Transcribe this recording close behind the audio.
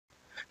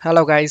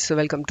Hello guys,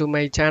 welcome to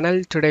my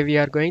channel. Today we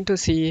are going to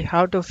see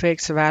how to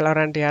fix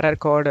VALORANT error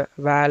code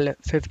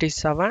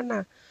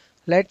VAL57.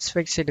 Let's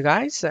fix it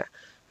guys.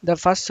 The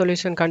first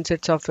solution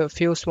consists of a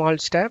few small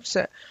steps.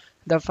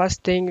 The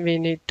first thing we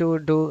need to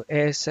do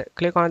is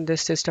click on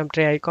this system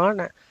tray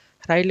icon,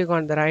 right click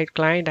on the right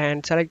client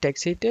and select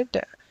exit it.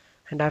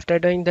 And after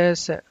doing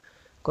this,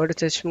 go to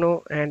search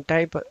menu and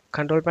type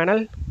control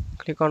panel,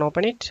 click on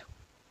open it.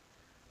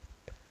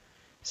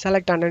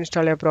 Select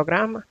uninstall a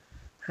program.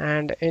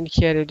 And in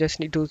here you just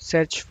need to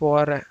search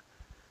for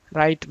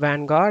right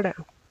Vanguard.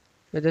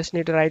 You just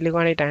need to right click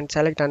on it and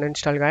select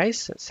uninstall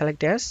guys.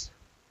 Select yes.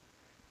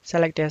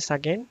 Select yes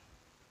again.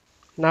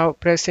 Now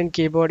press in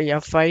keyboard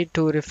F5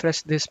 to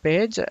refresh this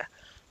page.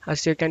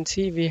 As you can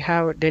see, we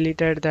have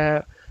deleted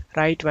the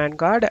right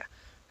Vanguard.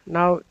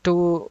 Now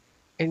to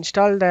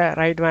install the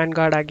right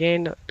Vanguard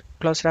again,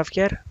 close it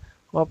here,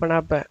 open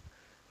up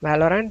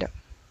Valorant.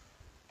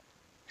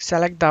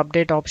 Select the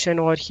update option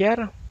over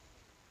here.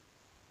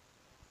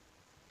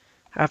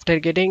 After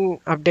getting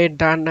update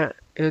done,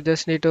 you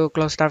just need to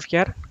close stuff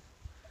here.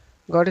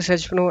 Go to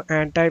search menu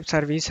and type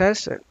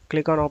services.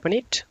 Click on open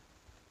it.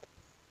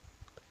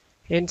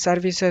 In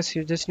services,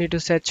 you just need to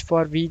search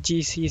for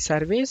VGC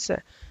service.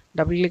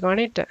 Double click on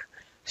it.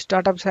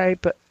 Startup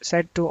type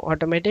set to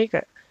automatic.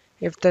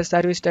 If the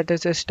service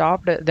status is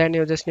stopped, then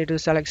you just need to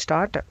select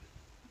start.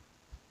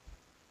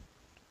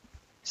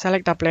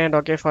 Select apply and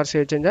OK for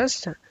save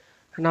changes.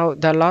 Now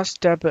the last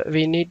step,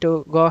 we need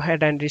to go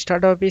ahead and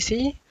restart our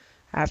PC.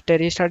 After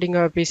restarting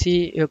your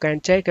PC, you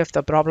can check if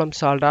the problem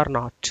solved or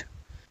not.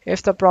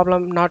 If the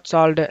problem not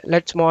solved,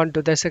 let's move on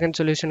to the second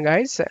solution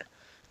guys.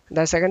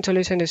 The second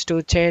solution is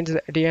to change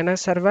the DNS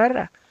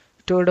server.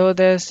 To do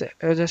this,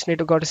 you just need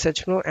to go to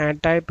search menu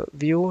and type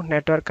view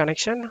network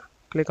connection.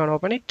 Click on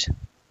open it.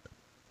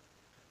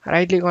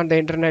 Right click on the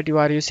internet you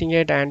are using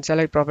it and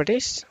select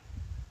properties.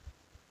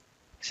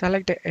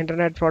 Select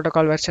internet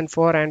protocol version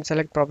 4 and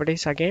select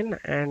properties again,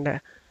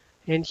 and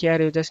in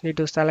here you just need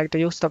to select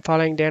use the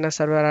following DNS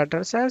server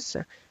addresses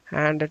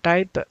and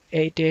type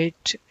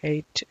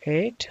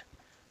 8888,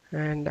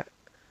 and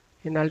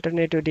in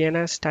alternative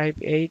DNS type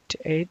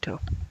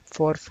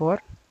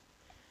 8844.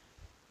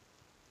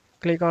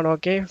 Click on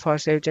OK for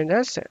save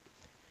changes.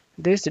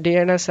 This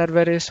DNS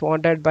server is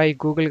wanted by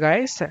Google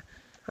guys.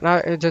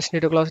 Now you just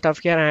need to close it off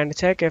here and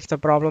check if the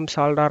problem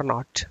solved or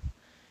not.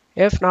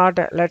 If not,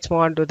 let's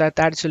move on to the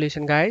third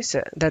solution guys.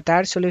 The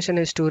third solution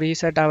is to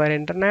reset our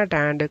internet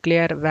and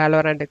clear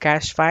Valorant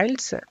cache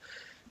files.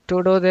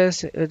 To do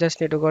this, you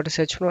just need to go to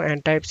search menu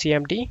and type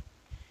cmd.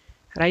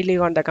 Right click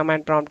on the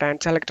command prompt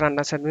and select run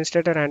as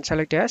administrator and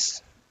select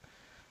yes.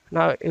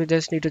 Now you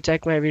just need to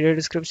check my video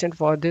description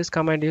for this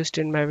command used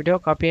in my video.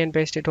 Copy and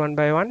paste it one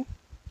by one.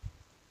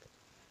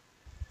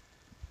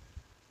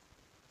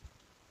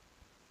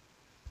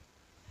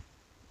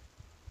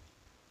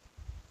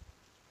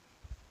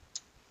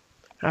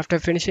 After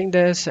finishing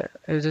this,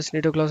 you just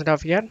need to close it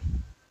off here.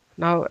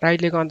 Now right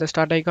click on the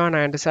start icon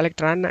and select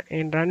run.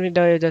 In run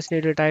window, you just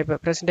need to type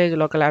percentage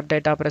local app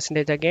data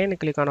percentage again.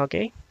 Click on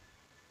OK.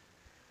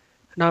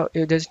 Now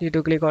you just need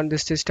to click on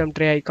this system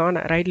tray icon.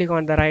 Right click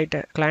on the right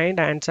client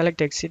and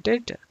select exit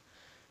it.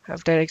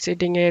 After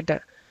exiting it,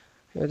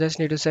 you just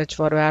need to search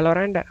for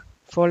Valorant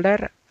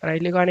folder. Right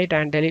click on it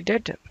and delete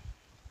it.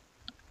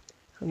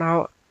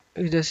 Now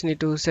you just need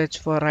to search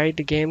for right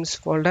games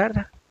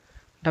folder.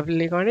 Double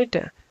click on it.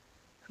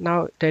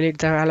 Now delete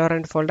the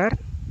Valorant folder.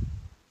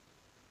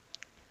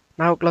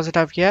 Now close it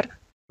up here.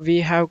 We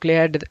have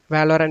cleared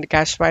Valorant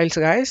cache files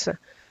guys.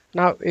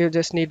 Now you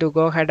just need to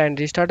go ahead and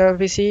restart your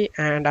PC,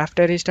 and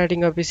after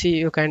restarting your PC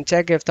you can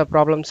check if the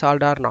problem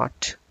solved or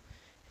not.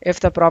 If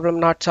the problem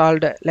not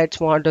solved,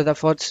 let's move on to the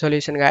fourth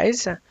solution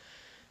guys.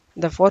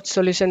 The fourth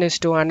solution is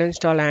to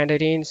uninstall and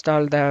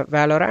reinstall the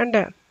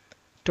Valorant.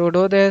 To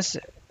do this,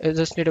 you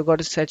just need to go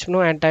to search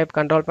menu and type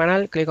control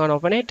panel. Click on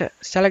open it.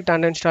 Select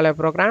uninstall a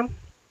program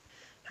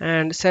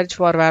and search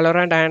for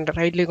Valorant and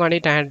right click on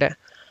it and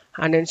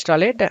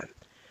uninstall it.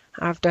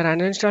 After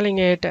uninstalling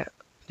it,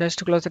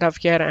 just close it up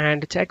here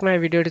and check my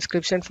video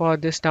description for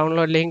this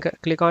download link.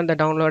 Click on the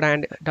download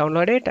and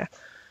download it,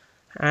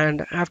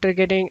 and after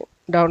getting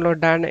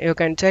download done, you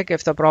can check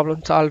if the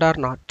problem solved or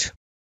not.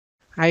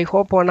 I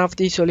hope one of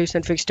these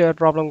solutions fixed your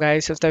problem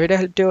guys. If the video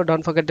helped you,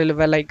 don't forget to leave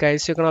a like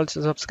guys. You can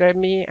also subscribe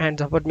me and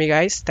support me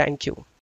guys. Thank you.